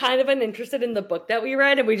like kind of uninterested in the book that we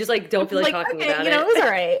read and we just like don't feel like talking about it. It was all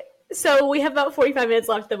right. So we have about 45 minutes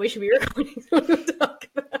left that we should be recording. So we'll talk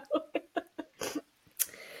about.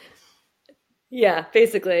 Yeah,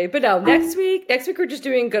 basically. But no, next week we're just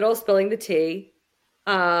doing good old spilling the tea,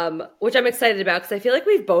 which I'm excited about because I feel like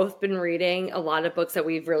we've both been reading a lot of books that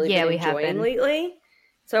we've really been enjoying lately.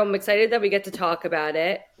 So I'm excited that we get to talk about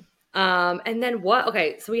it. And then what?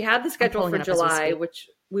 Okay, so we have the schedule for July, which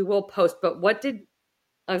we will post. But what did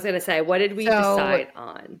we decide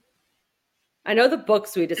on? I know the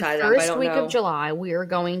books we decided on, but I don't know. The first week of July, we are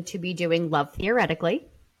going to be doing Love Theoretically.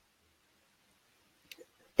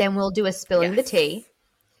 Then we'll do a Spilling the Tea,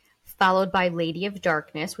 followed by Lady of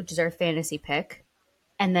Darkness, which is our fantasy pick,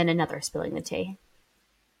 and then another Spilling the Tea.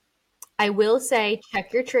 I will say,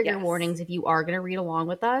 check your trigger warnings if you are going to read along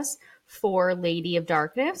with us for Lady of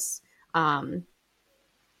Darkness.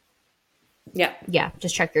 Yeah,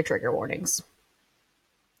 just check your trigger warnings.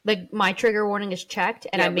 Like, my trigger warning is checked,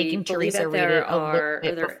 and I'm making Teresa read it a little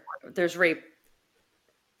bit there's rape.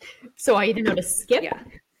 So I either know to skip. Yeah.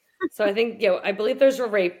 So I think, I believe there's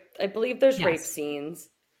rape. I believe there's rape scenes.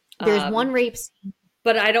 There's one rape scene.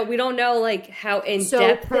 But we don't know like how in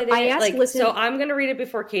depth it is. So I'm gonna read it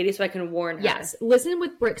before Katie, so I can warn her. Yes, listen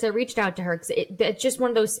with Britt because I reached out to her because it's just one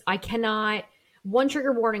of those I cannot. One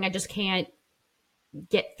trigger warning I just can't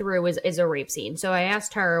get through is a rape scene. So I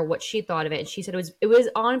asked her what she thought of it, and she said it was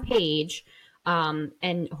on page.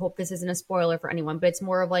 And hope this isn't a spoiler for anyone, but it's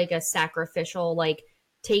more of like a sacrificial, like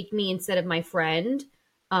take me instead of my friend.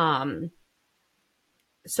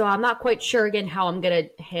 So I'm not quite sure again how I'm going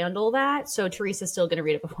to handle that. So Teresa's still going to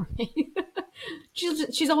read it before me.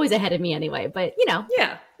 She's always ahead of me anyway, but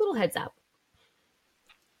Yeah. little heads up.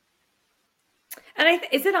 And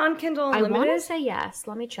is it on Kindle Unlimited? I want to say yes.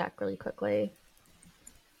 Let me check really quickly.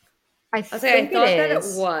 I thought that it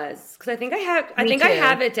was, because I think I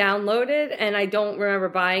have it downloaded and I don't remember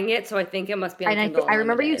buying it, so I think it must be on Kindle Unlimited. I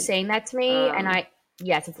remember you saying that to me, and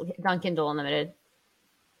yes, it's on Kindle Unlimited.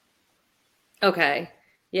 Okay,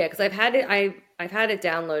 yeah, because I've had it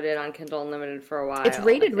downloaded on Kindle Unlimited for a while. It's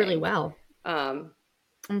rated really well. I'm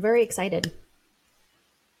very excited.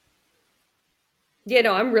 Yeah,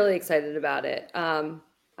 no, I'm really excited about it.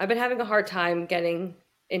 I've been having a hard time getting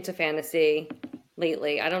into fantasy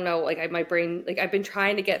lately. I don't know, like my brain, like I've been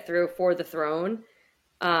trying to get through For the Throne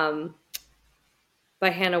by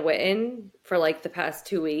Hannah Witten for like the past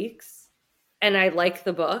 2 weeks. And I like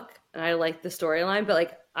the book and I like the storyline, but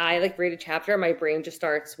like I like read a chapter and my brain just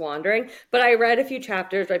starts wandering. But I read a few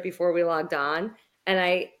chapters right before we logged on, and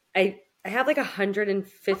I have like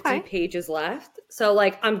 150 pages left. So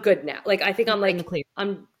like I'm good now. Like I think I'm like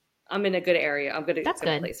I'm in a good area. I'm good. That's a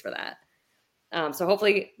good place for that. So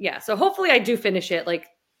hopefully I do finish it like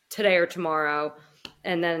today or tomorrow.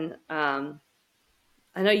 And then I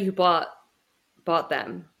know you bought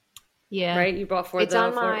them. Yeah. Right? You bought for it's the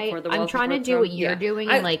on my for the I'm trying to do what you're doing,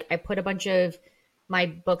 and like I put a bunch of my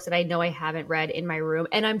books that I know I haven't read in my room,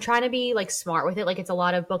 and I'm trying to be like smart with it. Like it's a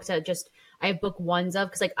lot of books that I have book ones of,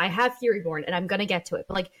 because like I have Furyborn and I'm gonna get to it,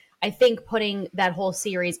 but like I think putting that whole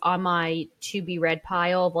series on my to be read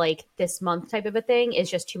pile of like this month type of a thing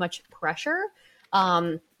is just too much pressure.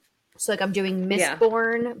 So like I'm doing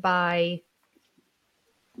Mistborn by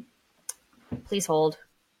Please hold.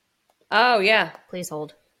 Oh yeah. Please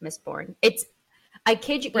hold. Mistborn. I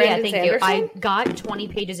kid you. Brandon thank Sanderson? you. I got 20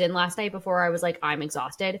 pages in last night before I was like, I'm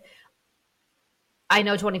exhausted. I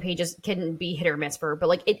know 20 pages can be hit or miss but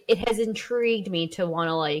like it has intrigued me to want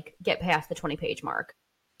to like get past the 20 page mark.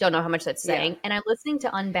 Don't know how much that's saying. And I'm listening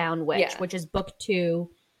to Unbound Witch, which is book 2.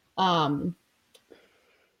 Unmarked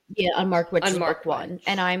Witch is book 1.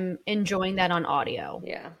 And I'm enjoying that on audio.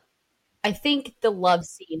 Yeah. I think the love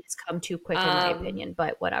scene has come too quick in my opinion,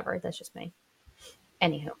 but whatever. That's just me.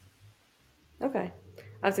 Anywho. Okay.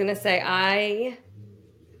 I was going to say, I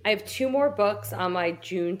have 2 more books on my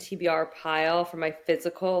June TBR pile for my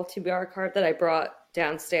physical TBR card that I brought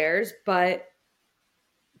downstairs, but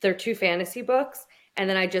they're 2 fantasy books. And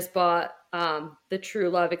then I just bought The True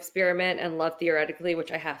Love Experiment and Love Theoretically,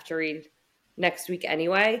 which I have to read next week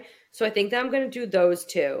anyway. So I think that I'm going to do those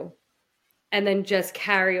 2 and then just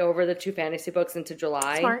carry over the 2 fantasy books into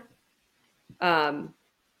July. Smart.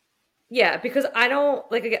 Yeah, because I don't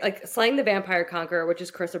like Slaying the Vampire Conqueror, which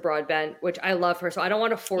is Carissa Broadbent, which I love her, so I don't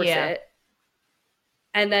want to force it.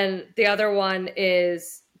 And then the other one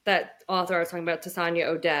is that author I was talking about, Tasanya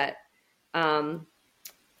Odette,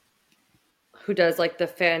 who does like the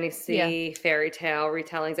fantasy fairy tale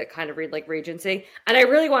retellings that kind of read like Regency. And I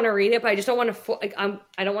really want to read it, but I just don't want to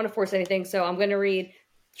I don't want to force anything. So I'm going to read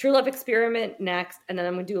True Love Experiment next, and then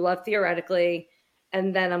I'm going to do Love Theoretically,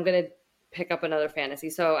 and then I'm going to pick up another fantasy.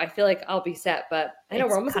 So I feel like I'll be set, but I know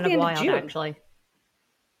we're almost at the end of June. Actually.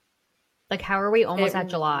 Like, how are we almost at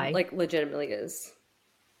July? Like, legitimately is.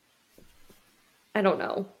 I don't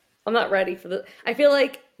know. I'm not ready for I feel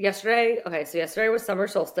like yesterday was summer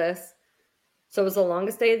solstice. So it was the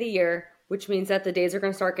longest day of the year, which means that the days are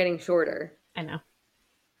going to start getting shorter. I know.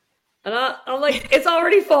 And I'm like, it's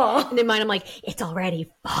already fall. And in mine, I'm like, it's already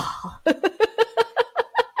fall.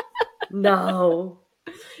 No,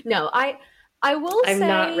 I will say. I'm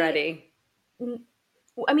not ready.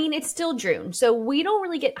 I mean, it's still June, so we don't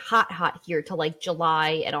really get hot here till like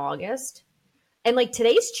July and August. And like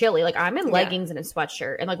today's chilly. Like I'm in leggings and a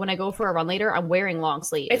sweatshirt, and like when I go for a run later, I'm wearing long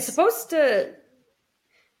sleeves. It's supposed to.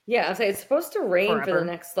 Yeah, I'll say it's supposed to rain for the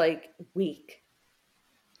next like week.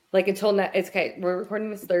 Like until it's okay. We're recording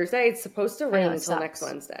this Thursday. It's supposed to rain until next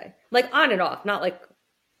Wednesday. Like on and off, not like.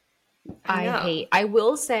 I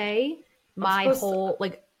will say my whole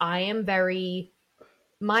like I am very.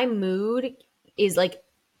 My mood is like,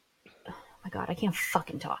 oh my god, I can't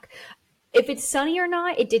fucking talk. If it's sunny or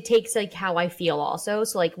not, it takes like how I feel also.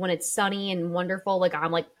 So like when it's sunny and wonderful, like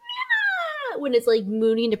I'm like, ah! When it's like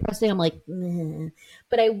moody and depressing, I'm like, meh.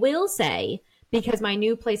 But I will say, because my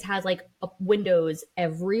new place has like windows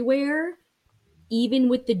everywhere, even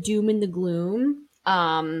with the doom and the gloom,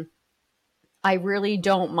 I really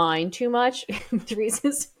don't mind too much.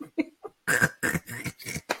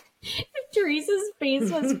 Teresa's face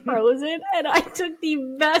was frozen, and I took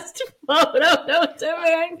the best photo known to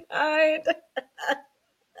mankind.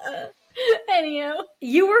 Anyhow.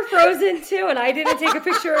 You were frozen too, and I didn't take a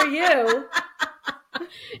picture of you.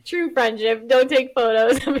 True friendship. Don't take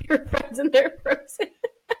photos of your friends and they're frozen.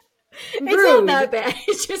 It's Rude. not that bad.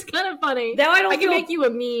 It's just kind of funny. Now I can make you a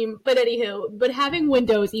meme, but anywho, but having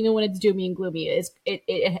windows, even when it's doomy and gloomy,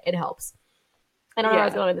 it helps. I don't know where I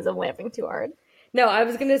was going with this. I'm laughing too hard. No, I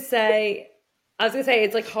was gonna say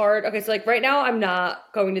it's like hard. Okay, so like right now I'm not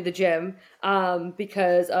going to the gym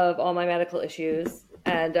because of all my medical issues,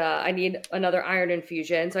 and I need another iron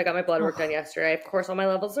infusion. So I got my blood work done yesterday. Of course, all my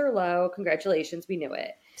levels are low. Congratulations, we knew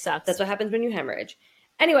it. Sucks. That's what happens when you hemorrhage.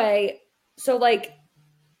 Anyway, so like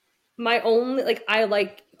my only like I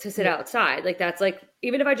like to sit outside. Like that's like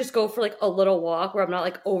even if I just go for like a little walk where I'm not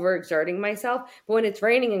like overexerting myself. But when it's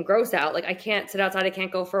raining and gross out, like I can't sit outside. I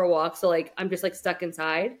can't go for a walk. So like I'm just like stuck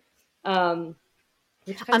inside. I'm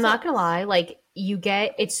not gonna lie, like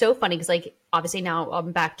it's so funny because like obviously now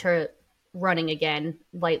I'm back to running again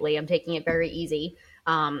lightly. I'm taking it very easy.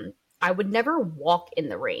 I would never walk in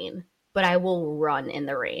the rain, but I will run in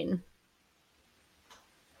the rain.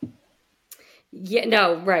 Yeah,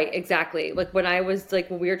 no, right, exactly. Like when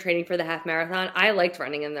when we were training for the half marathon, I liked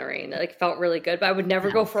running in the rain. It like felt really good, but I would never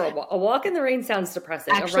go for a walk. A walk in the rain sounds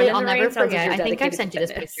depressing. Actually, I'll never forget. I think I've sent you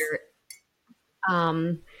this picture.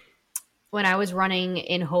 When I was running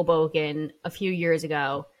in Hoboken a few years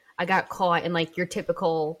ago, I got caught in like your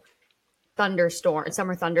typical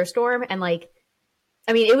summer thunderstorm. And like,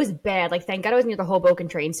 I mean, it was bad. Like, thank God I was near the Hoboken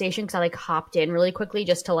train station because I like hopped in really quickly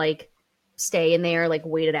just to like stay in there, like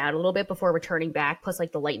wait it out a little bit before returning back. Plus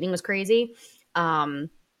like the lightning was crazy. And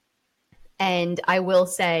I will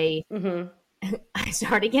say, I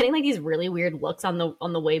started getting like these really weird looks on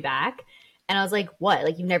the way back. And I was like, what?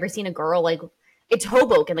 Like, you've never seen a girl like, it's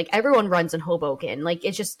Hoboken. Like, everyone runs in Hoboken. Like,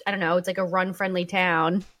 it's just, I don't know. It's like a run-friendly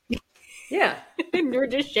town. Yeah. And we're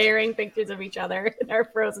just sharing pictures of each other in our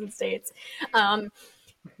frozen states. I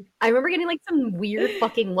remember getting, like, some weird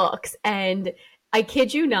fucking looks. And I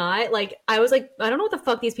kid you not, like, I was like, I don't know what the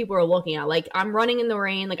fuck these people are looking at. Like, I'm running in the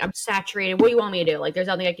rain. Like, I'm saturated. What do you want me to do? Like, there's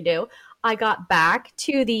nothing I can do. I got back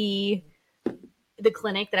to the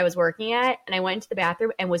clinic that I was working at, and I went into the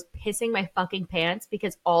bathroom and was pissing my fucking pants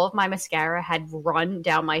because all of my mascara had run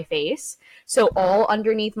down my face. So all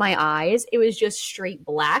underneath my eyes, it was just straight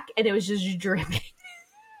black, and it was just dripping.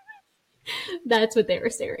 That's what they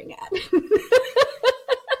were staring at.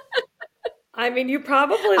 I mean, you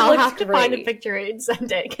probably I'll looked have to great. find a picture and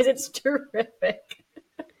send it because it's terrific.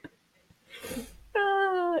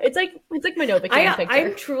 It's like my Novocaine picture.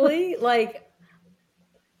 I'm truly like,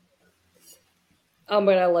 oh,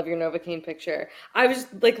 but I love your Novocaine picture. I was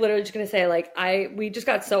like literally just gonna say like we just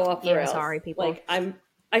got so off the rails. Sorry, people. Like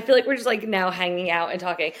I feel like we're just like now hanging out and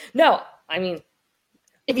talking. No, I mean,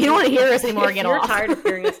 if you don't want to hear us anymore, get off. If you're tired of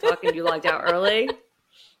hearing us talk and you logged out early.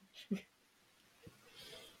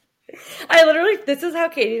 This is how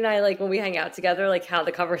Katie and I, like, when we hang out together, like, how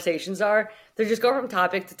the conversations are. They just go from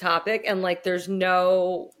topic to topic, and, like, there's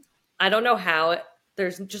no, I don't know how,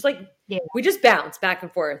 there's just, like, we just bounce back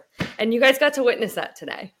and forth. And you guys got to witness that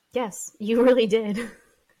today. Yes, you really did.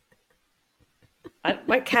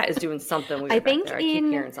 My cat is doing something weird. I think back there. I keep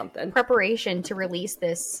hearing something. Preparation to release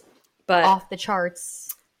this off the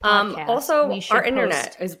charts podcast, also, our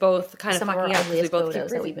internet is both kind of fucking up because we both keep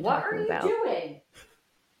that we've been what talking are about. you doing?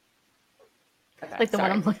 Okay, like the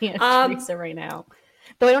one I'm looking at Teresa right now.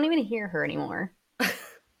 Though I don't even hear her anymore.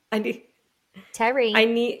 Terry.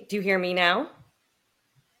 Do you hear me now?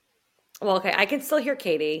 Well, okay, I can still hear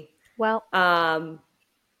Katie. Well,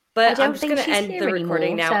 but I'm just going to end the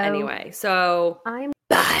recording now anyway. So, bye.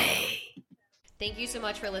 Thank you so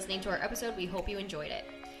much for listening to our episode. We hope you enjoyed it.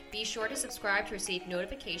 Be sure to subscribe to receive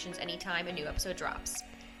notifications anytime a new episode drops.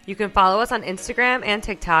 You can follow us on Instagram and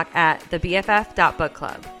TikTok at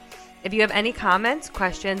thebff.bookclub. If you have any comments,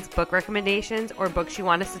 questions, book recommendations, or books you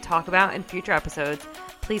want us to talk about in future episodes,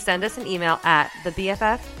 please send us an email at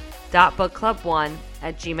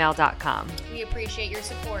thebff.bookclub1@gmail.com. We appreciate your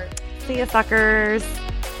support. See ya, suckers!